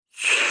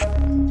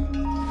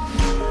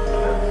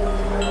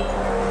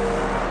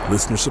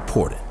Listener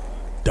supported.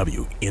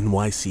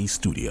 WNYC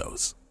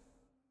Studios.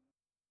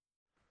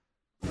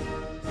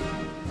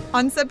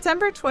 On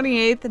September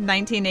 28th,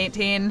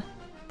 1918,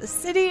 the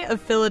city of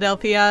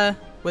Philadelphia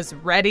was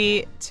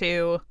ready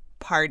to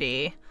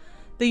party.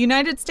 The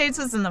United States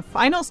was in the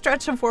final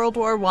stretch of World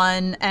War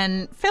I,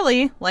 and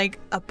Philly, like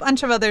a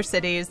bunch of other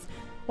cities,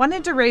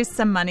 wanted to raise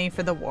some money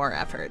for the war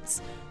efforts.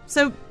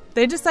 So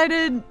they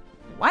decided,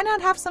 why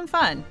not have some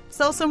fun?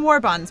 Sell some war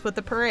bonds with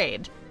the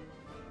parade.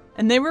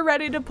 And they were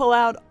ready to pull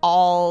out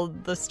all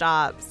the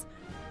stops.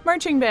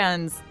 Marching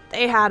bands,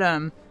 they had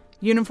them.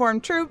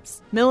 Uniformed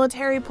troops,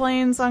 military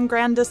planes on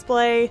grand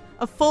display,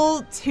 a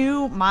full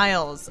 2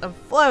 miles of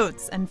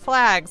floats and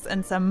flags,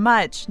 and some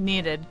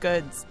much-needed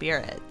good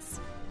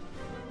spirits.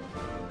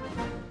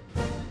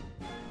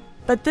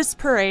 But this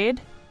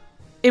parade,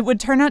 it would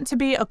turn out to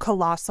be a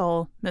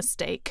colossal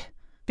mistake,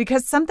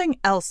 because something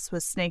else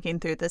was snaking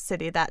through the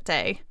city that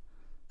day.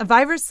 A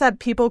virus that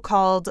people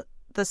called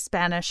the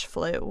Spanish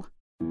flu.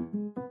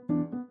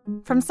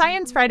 From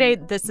Science Friday,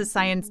 this is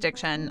Science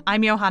Diction.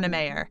 I'm Johanna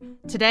Mayer.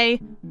 Today,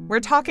 we're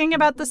talking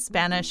about the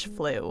Spanish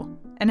flu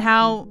and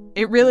how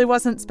it really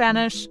wasn't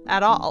Spanish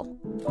at all.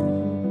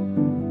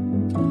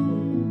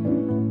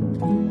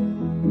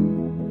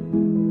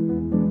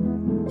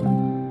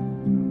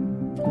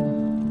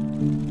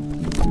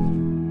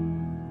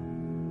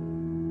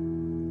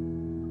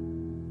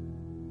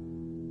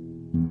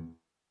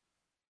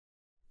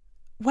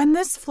 When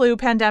this flu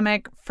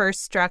pandemic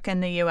first struck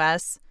in the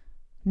U.S.,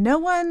 no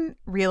one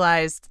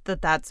realized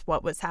that that's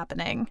what was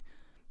happening.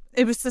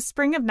 It was the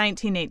spring of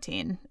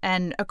 1918,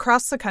 and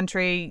across the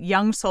country,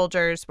 young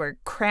soldiers were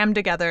crammed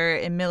together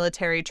in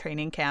military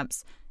training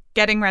camps,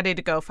 getting ready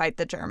to go fight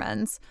the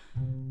Germans.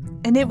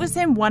 And it was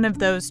in one of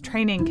those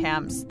training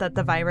camps that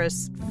the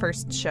virus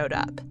first showed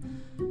up.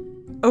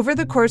 Over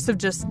the course of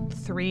just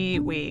 3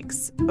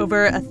 weeks,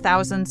 over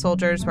 1,000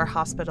 soldiers were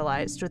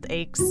hospitalized with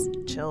aches,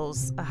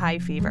 chills, a high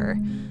fever.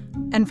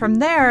 And from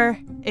there,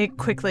 it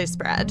quickly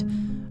spread.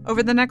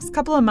 Over the next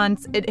couple of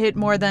months, it hit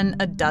more than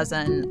a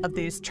dozen of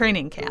these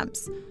training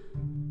camps.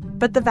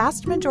 But the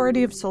vast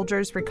majority of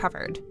soldiers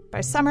recovered. By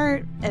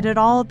summer, it had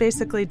all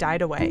basically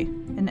died away,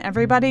 and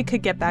everybody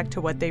could get back to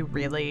what they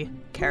really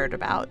cared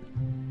about: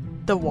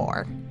 the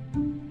war.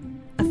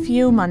 A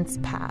few months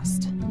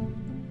passed,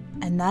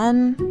 and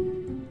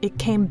then it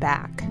came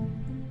back.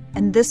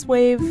 And this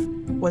wave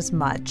was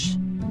much,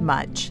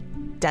 much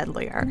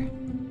deadlier.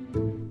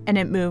 And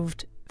it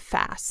moved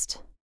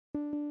fast.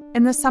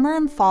 In the summer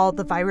and fall,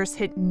 the virus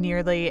hit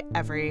nearly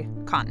every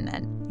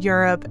continent.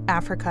 Europe,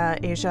 Africa,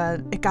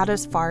 Asia, it got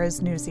as far as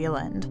New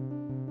Zealand.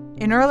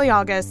 In early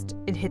August,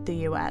 it hit the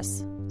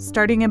U.S.,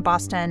 starting in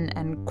Boston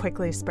and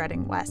quickly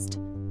spreading west.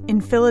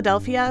 In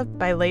Philadelphia,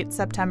 by late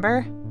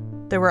September,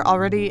 there were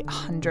already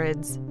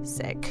hundreds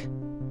sick.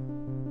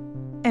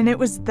 And it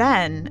was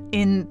then,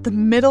 in the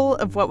middle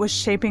of what was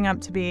shaping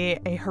up to be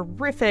a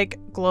horrific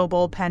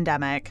global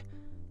pandemic,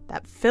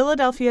 that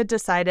Philadelphia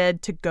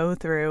decided to go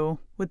through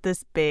with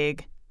this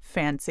big,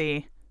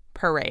 fancy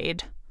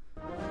parade.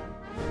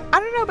 I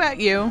don't know about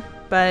you,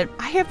 but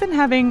I have been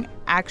having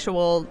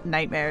actual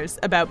nightmares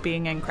about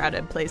being in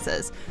crowded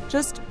places.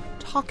 Just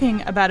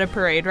talking about a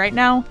parade right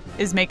now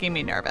is making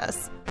me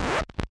nervous.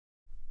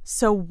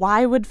 So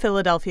why would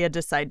Philadelphia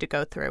decide to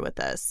go through with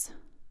this?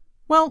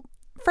 Well,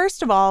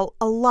 first of all,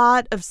 a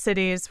lot of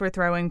cities were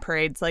throwing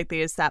parades like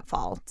these that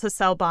fall to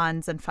sell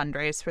bonds and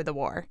fundraise for the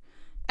war.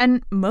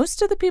 And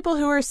most of the people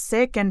who were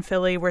sick in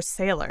Philly were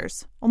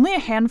sailors. Only a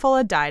handful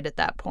had died at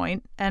that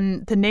point,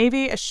 and the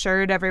Navy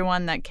assured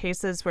everyone that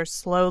cases were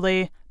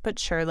slowly but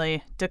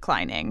surely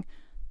declining.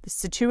 The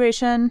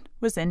situation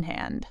was in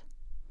hand.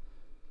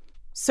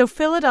 So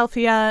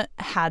Philadelphia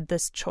had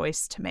this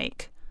choice to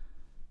make: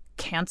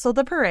 cancel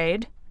the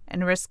parade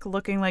and risk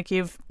looking like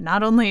you've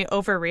not only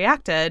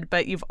overreacted,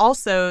 but you've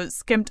also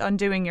skimped on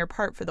doing your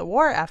part for the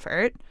war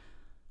effort,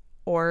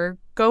 or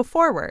go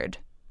forward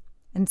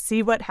and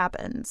see what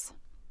happens.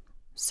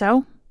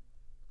 So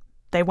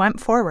they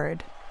went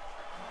forward.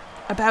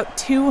 About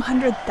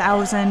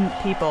 200,000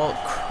 people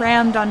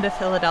crammed onto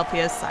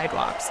Philadelphia's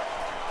sidewalks,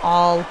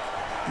 all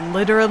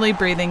literally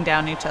breathing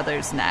down each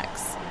other's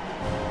necks.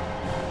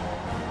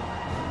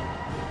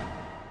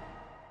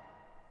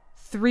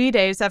 3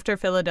 days after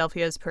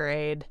Philadelphia's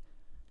parade,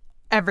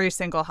 every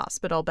single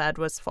hospital bed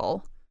was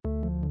full.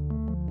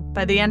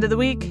 By the end of the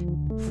week,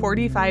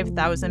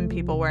 45,000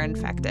 people were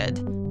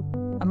infected.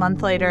 A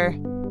month later,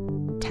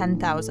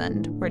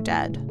 10,000 were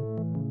dead.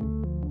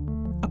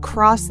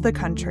 Across the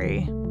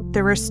country,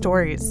 there were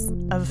stories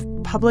of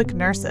public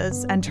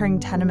nurses entering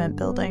tenement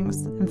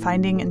buildings and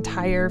finding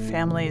entire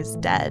families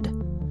dead.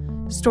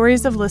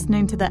 Stories of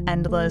listening to the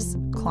endless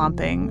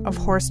clomping of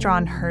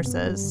horse-drawn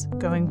hearses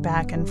going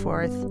back and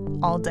forth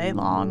all day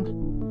long.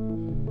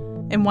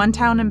 In one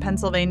town in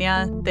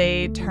Pennsylvania,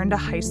 they turned a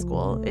high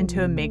school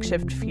into a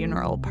makeshift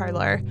funeral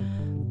parlor.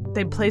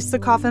 They'd place the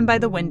coffin by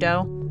the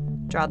window,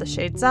 draw the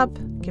shades up,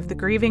 give the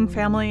grieving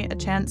family a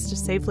chance to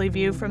safely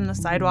view from the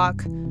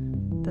sidewalk.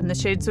 Then the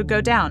shades would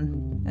go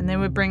down, and they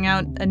would bring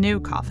out a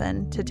new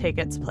coffin to take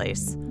its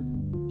place.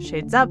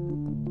 Shades up,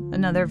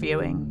 another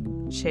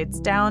viewing.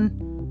 Shades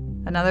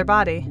down, another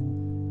body.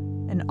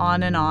 And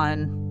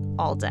on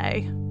all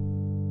day.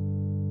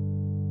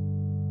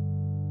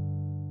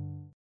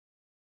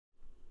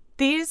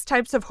 These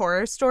types of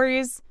horror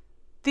stories,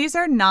 these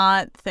are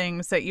not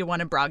things that you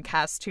want to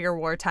broadcast to your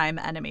wartime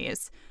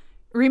enemies.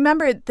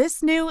 Remember,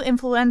 this new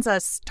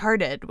influenza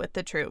started with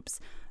the troops.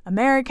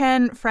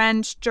 American,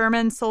 French,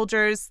 German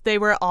soldiers, they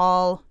were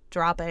all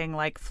dropping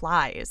like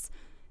flies.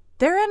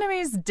 Their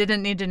enemies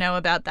didn't need to know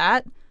about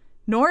that,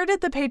 nor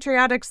did the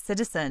patriotic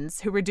citizens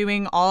who were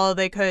doing all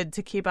they could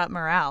to keep up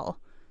morale.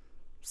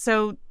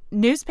 So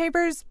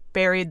newspapers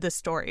buried the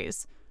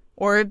stories,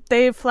 or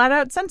they flat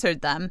out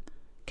censored them,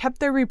 kept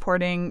their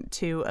reporting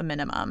to a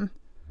minimum.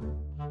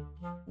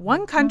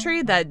 One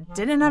country that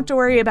didn't have to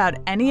worry about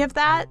any of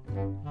that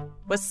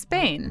was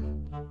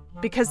Spain,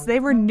 because they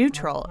were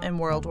neutral in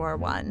World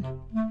War I.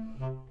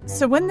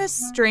 So when this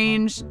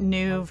strange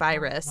new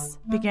virus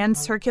began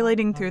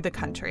circulating through the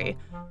country,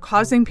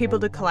 causing people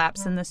to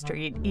collapse in the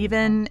street,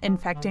 even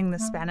infecting the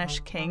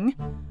Spanish king,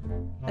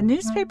 a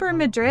newspaper in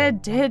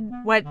Madrid did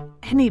what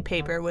any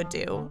paper would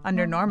do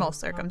under normal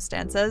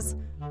circumstances.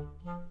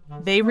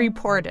 They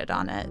reported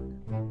on it.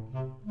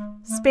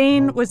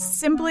 Spain was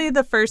simply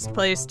the first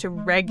place to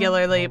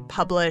regularly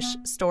publish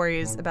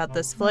stories about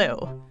this flu.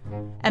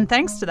 And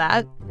thanks to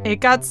that,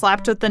 it got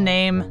slapped with the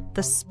name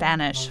the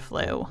Spanish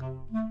flu.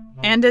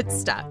 And it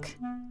stuck.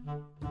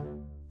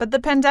 But the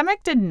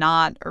pandemic did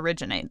not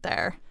originate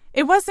there.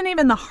 It wasn't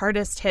even the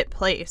hardest hit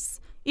place.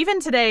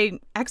 Even today,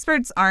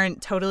 experts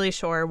aren't totally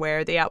sure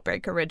where the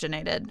outbreak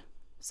originated.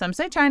 Some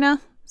say China,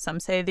 some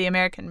say the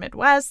American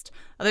Midwest,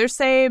 others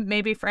say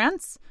maybe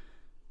France.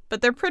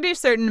 But they're pretty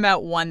certain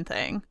about one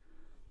thing.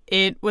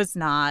 It was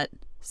not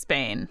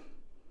Spain.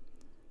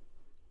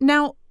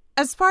 Now,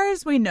 as far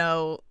as we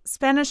know,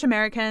 Spanish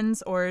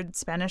Americans or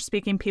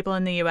Spanish-speaking people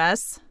in the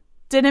U.S.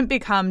 didn't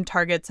become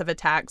targets of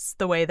attacks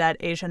the way that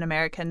Asian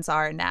Americans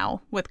are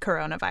now with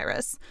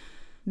coronavirus.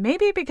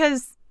 Maybe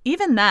because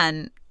even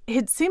then,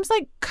 it seems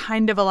like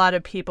kind of a lot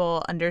of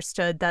people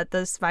understood that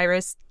this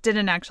virus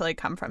didn't actually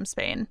come from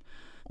Spain.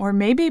 Or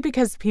maybe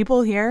because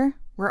people here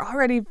were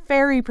already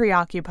very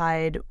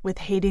preoccupied with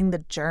hating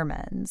the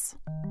Germans.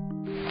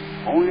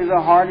 Only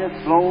the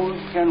hardest blows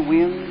can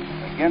win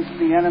against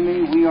the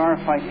enemy we are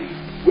fighting.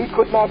 We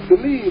could not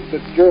believe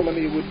that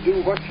Germany would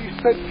do what she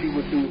said she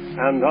would do.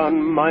 And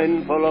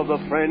unmindful of the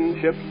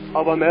friendship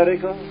of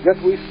America,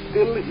 yet we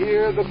still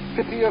hear the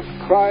piteous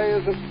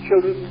cries of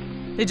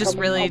children. They just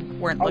really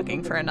weren't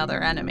looking for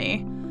another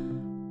enemy.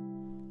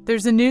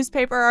 There's a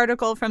newspaper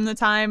article from the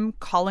time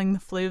calling the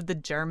flu the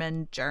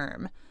German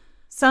germ.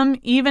 Some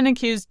even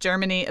accused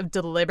Germany of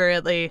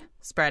deliberately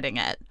spreading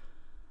it.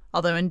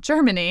 Although in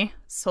Germany,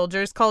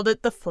 soldiers called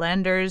it the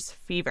Flanders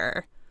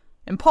fever.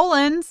 In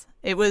Poland,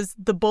 it was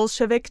the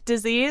Bolshevik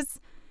disease.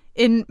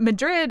 In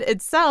Madrid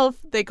itself,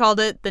 they called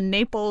it the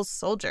Naples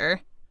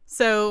soldier.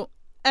 So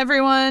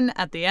everyone,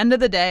 at the end of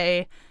the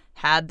day,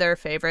 had their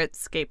favorite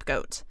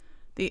scapegoat.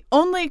 The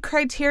only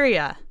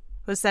criteria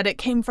was that it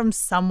came from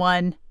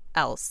someone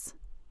else,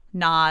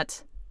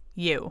 not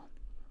you.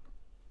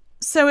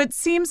 So it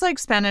seems like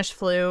Spanish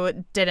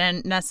flu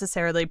didn't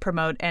necessarily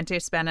promote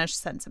anti-Spanish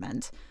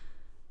sentiment.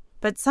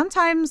 But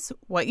sometimes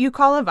what you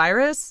call a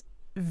virus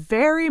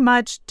very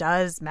much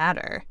does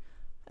matter,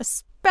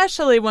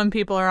 especially when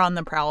people are on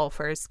the prowl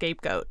for a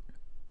scapegoat.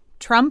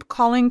 Trump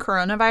calling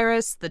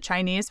coronavirus the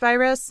Chinese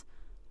virus,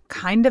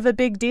 kind of a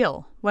big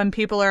deal when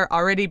people are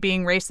already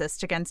being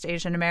racist against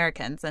Asian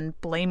Americans and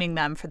blaming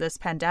them for this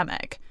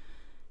pandemic.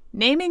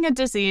 Naming a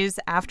disease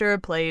after a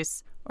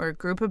place or a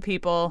group of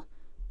people,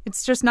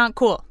 it's just not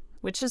cool,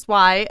 which is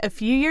why a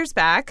few years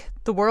back,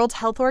 the World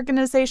Health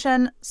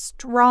Organization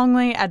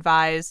strongly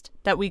advised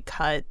that we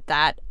cut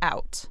that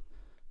out.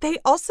 They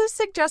also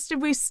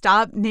suggested we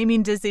stop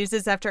naming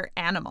diseases after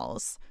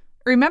animals.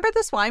 Remember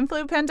the swine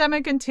flu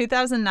pandemic in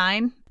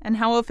 2009 and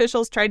how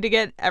officials tried to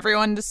get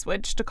everyone to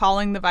switch to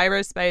calling the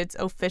virus by its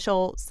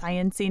official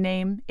science-y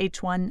name,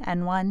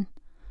 H1N1?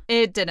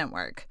 It didn't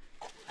work.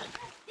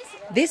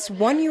 This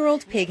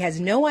 1-year-old pig has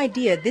no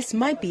idea this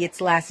might be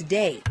its last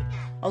day.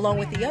 Along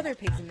with the other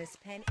pigs in this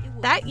pen,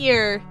 that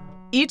year,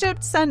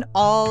 Egypt sent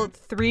all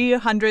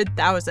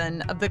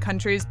 300,000 of the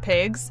country's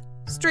pigs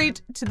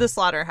straight to the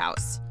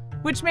slaughterhouse,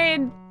 which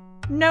made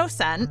no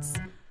sense.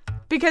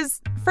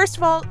 Because, first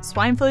of all,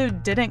 swine flu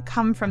didn't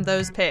come from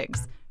those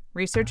pigs.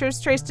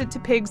 Researchers traced it to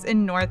pigs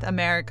in North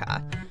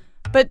America.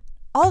 But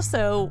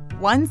also,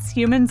 once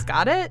humans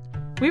got it,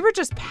 we were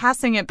just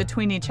passing it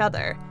between each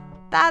other.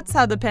 That's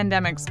how the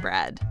pandemic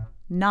spread,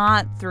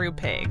 not through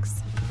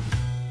pigs.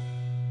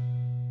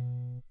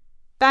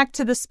 Back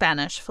to the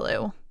Spanish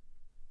flu,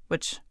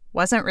 which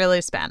wasn't really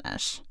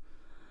Spanish.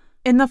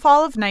 In the fall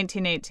of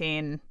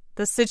 1918,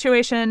 the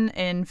situation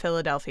in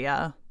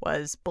Philadelphia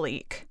was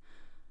bleak.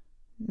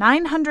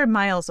 900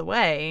 miles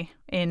away,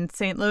 in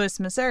St. Louis,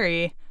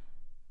 Missouri,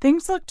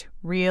 things looked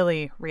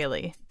really,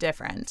 really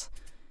different.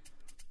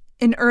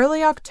 In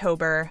early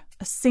October,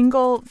 a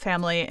single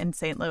family in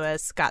St.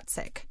 Louis got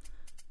sick.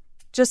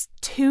 Just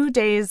 2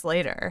 days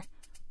later,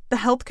 the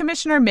health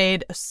commissioner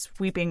made a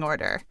sweeping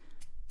order.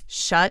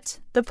 Shut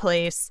the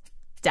place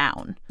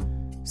down.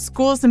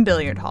 Schools and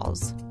billiard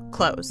halls,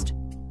 closed.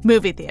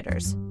 Movie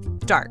theaters,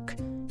 dark.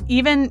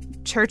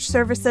 Even church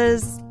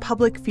services,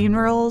 public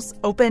funerals,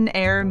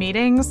 open-air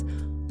meetings,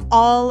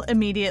 all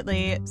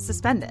immediately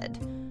suspended.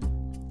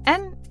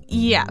 And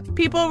yeah,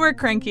 people were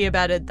cranky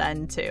about it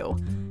then, too.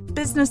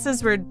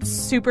 Businesses were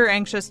super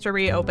anxious to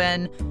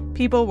reopen.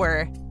 People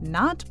were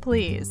not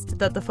pleased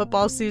that the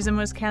football season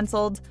was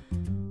canceled.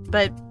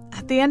 But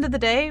at the end of the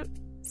day,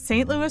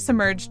 St. Louis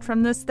emerged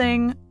from this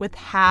thing with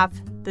half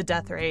the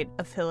death rate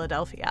of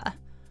Philadelphia.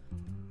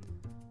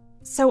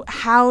 So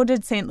how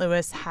did St.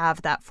 Louis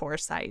have that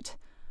foresight?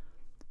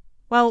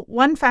 Well,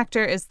 one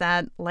factor is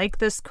that, like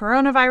this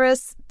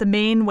coronavirus, the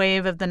main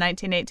wave of the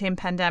 1918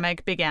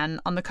 pandemic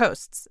began on the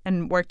coasts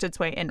and worked its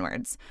way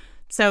inwards.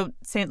 So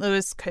St.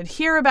 Louis could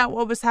hear about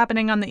what was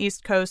happening on the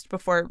East Coast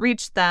before it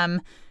reached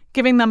them,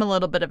 giving them a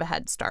little bit of a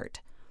head start.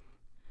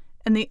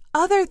 And the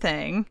other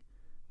thing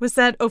was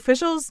that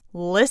officials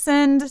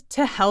listened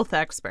to health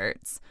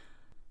experts.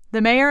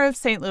 The mayor of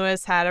St.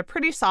 Louis had a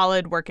pretty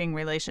solid working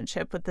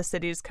relationship with the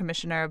city's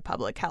commissioner of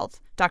public health,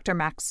 Dr.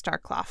 Max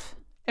Starkloff.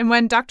 And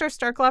when Dr.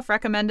 Starkloff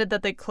recommended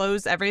that they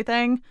close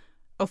everything,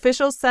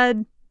 officials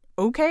said,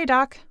 "Okay,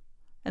 Doc,"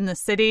 and the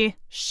city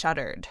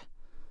shuddered.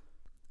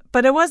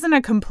 But it wasn't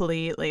a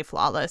completely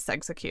flawless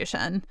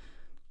execution.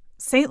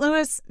 St.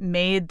 Louis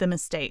made the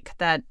mistake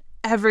that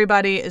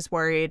everybody is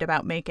worried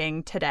about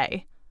making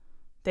today.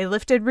 They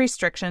lifted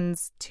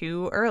restrictions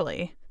too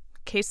early.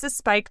 Cases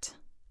spiked,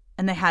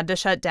 and they had to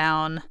shut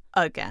down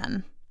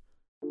again.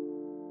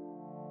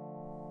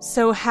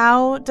 So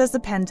how does the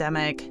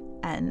pandemic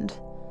end?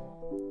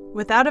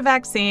 Without a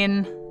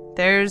vaccine,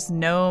 there's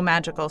no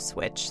magical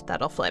switch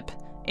that'll flip,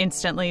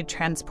 instantly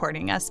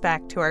transporting us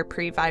back to our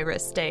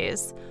pre-virus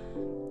days.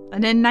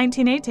 And in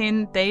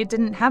 1918, they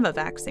didn't have a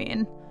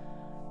vaccine.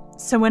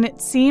 So when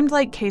it seemed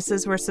like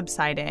cases were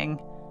subsiding,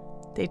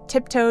 they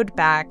tiptoed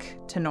back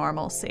to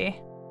normalcy.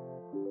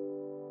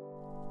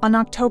 On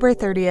October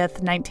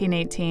 30th,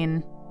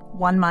 1918,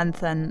 1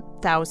 month and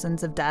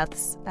thousands of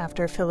deaths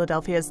after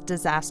Philadelphia's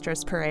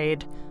disastrous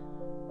parade,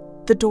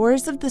 the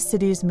doors of the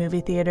city's movie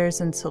theaters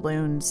and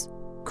saloons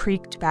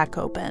creaked back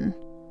open.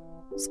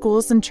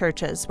 Schools and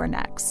churches were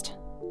next.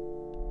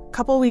 A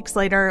couple weeks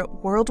later,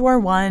 World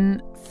War I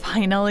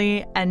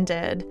finally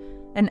ended,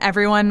 and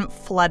everyone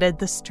flooded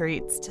the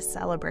streets to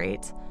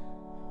celebrate.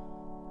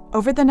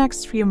 Over the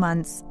next few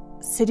months,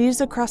 cities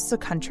across the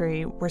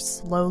country were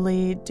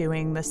slowly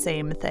doing the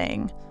same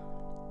thing,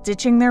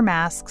 ditching their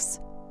masks,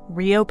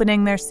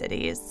 reopening their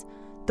cities,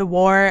 the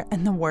war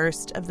and the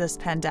worst of this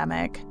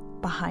pandemic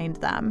behind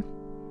them.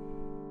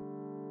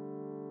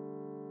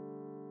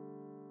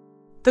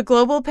 The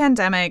global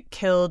pandemic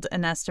killed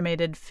an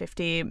estimated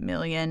 50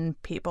 million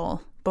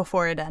people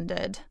before it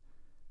ended.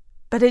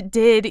 But it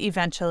did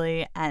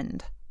eventually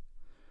end.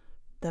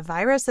 The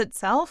virus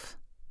itself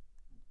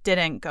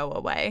didn't go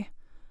away.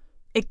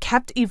 It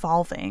kept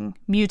evolving,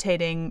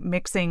 mutating,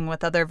 mixing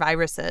with other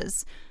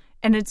viruses,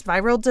 and its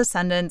viral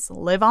descendants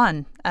live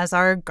on as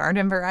our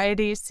garden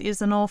variety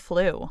seasonal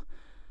flu.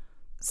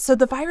 So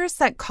the virus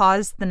that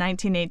caused the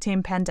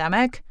 1918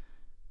 pandemic,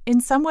 in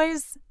some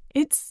ways,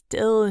 it's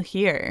still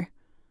here.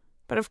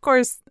 But of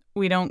course,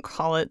 we don't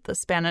call it the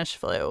Spanish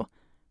flu.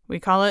 We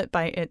call it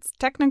by its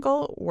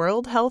technical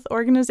World Health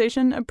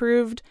Organization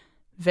approved,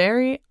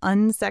 very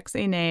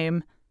unsexy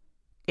name,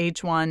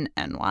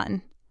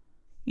 H1N1.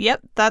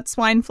 Yep, that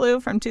swine flu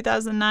from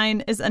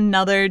 2009 is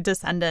another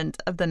descendant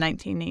of the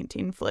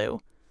 1918 flu.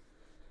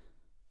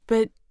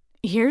 But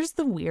here's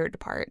the weird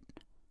part.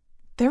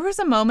 There was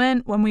a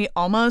moment when we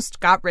almost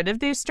got rid of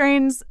these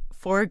strains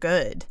for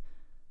good.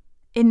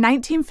 In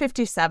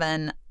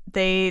 1957,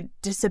 they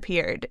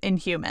disappeared in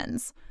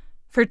humans.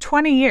 For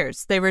 20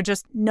 years, they were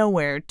just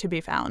nowhere to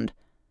be found.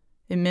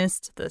 It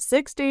missed the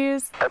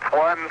 60s. It's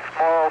one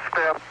small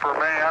step for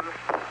man.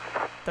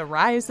 The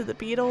rise of the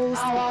Beatles.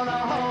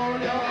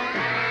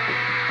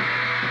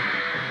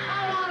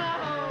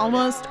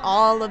 Almost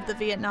all of the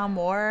Vietnam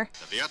War.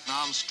 The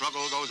Vietnam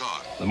struggle goes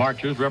on. The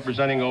marchers,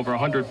 representing over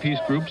 100 peace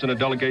groups and a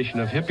delegation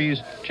of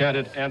hippies,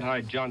 chanted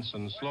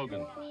anti-Johnson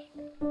slogans.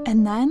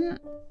 And then,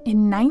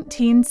 in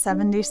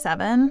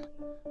 1977,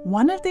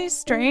 one of these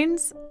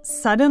strains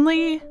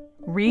suddenly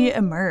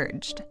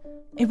re-emerged.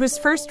 It was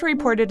first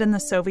reported in the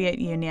Soviet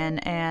Union,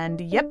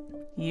 and yep,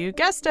 you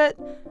guessed it,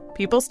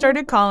 people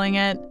started calling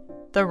it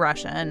the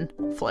Russian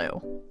flu.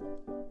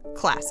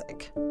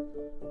 Classic.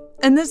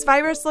 And this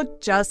virus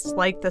looked just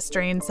like the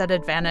strains that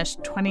had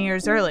vanished 20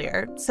 years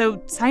earlier,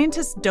 so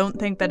scientists don't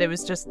think that it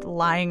was just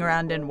lying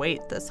around in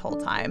wait this whole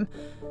time.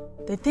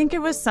 They think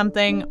it was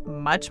something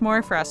much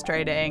more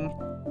frustrating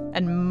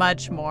and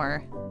much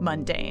more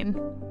mundane.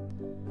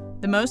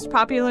 The most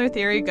popular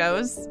theory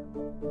goes,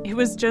 it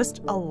was just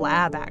a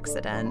lab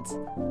accident.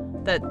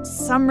 That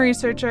some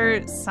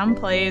researcher,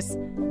 someplace,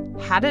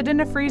 had it in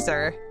a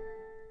freezer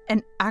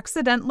and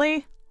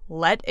accidentally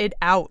let it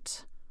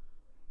out.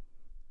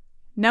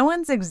 No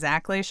one's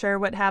exactly sure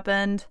what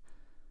happened,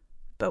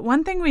 But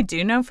one thing we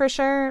do know for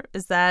sure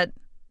is that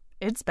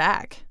it's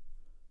back.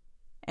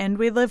 And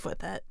we live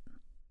with it.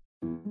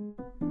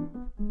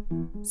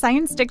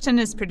 Science Diction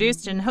is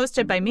produced and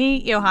hosted by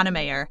me, Johanna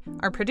Mayer.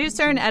 Our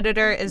producer and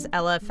editor is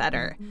Ella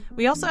Feder.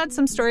 We also had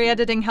some story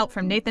editing help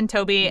from Nathan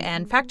Toby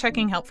and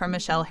fact-checking help from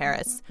Michelle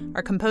Harris.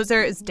 Our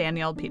composer is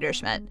Daniel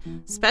Peterschmidt.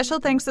 Special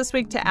thanks this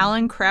week to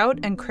Alan Kraut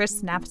and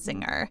Chris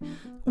Knapsinger.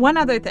 One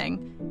other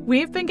thing.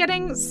 We've been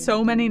getting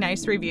so many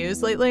nice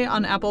reviews lately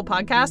on Apple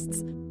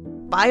Podcasts.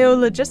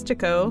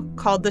 BioLogistico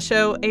called the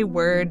show a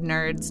word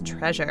nerd's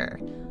treasure.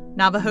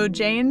 Navajo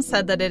Jane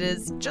said that it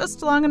is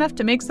just long enough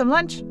to make some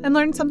lunch and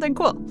learn something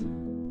cool.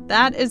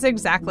 That is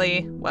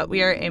exactly what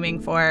we are aiming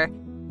for.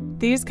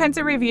 These kinds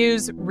of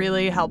reviews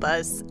really help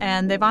us,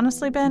 and they've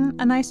honestly been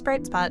a nice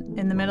bright spot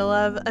in the middle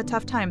of a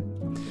tough time.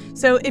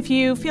 So if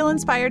you feel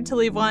inspired to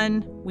leave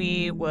one,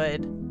 we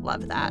would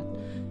love that.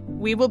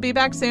 We will be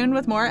back soon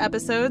with more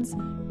episodes,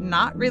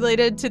 not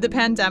related to the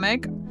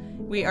pandemic.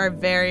 We are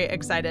very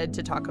excited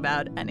to talk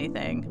about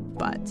anything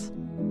but.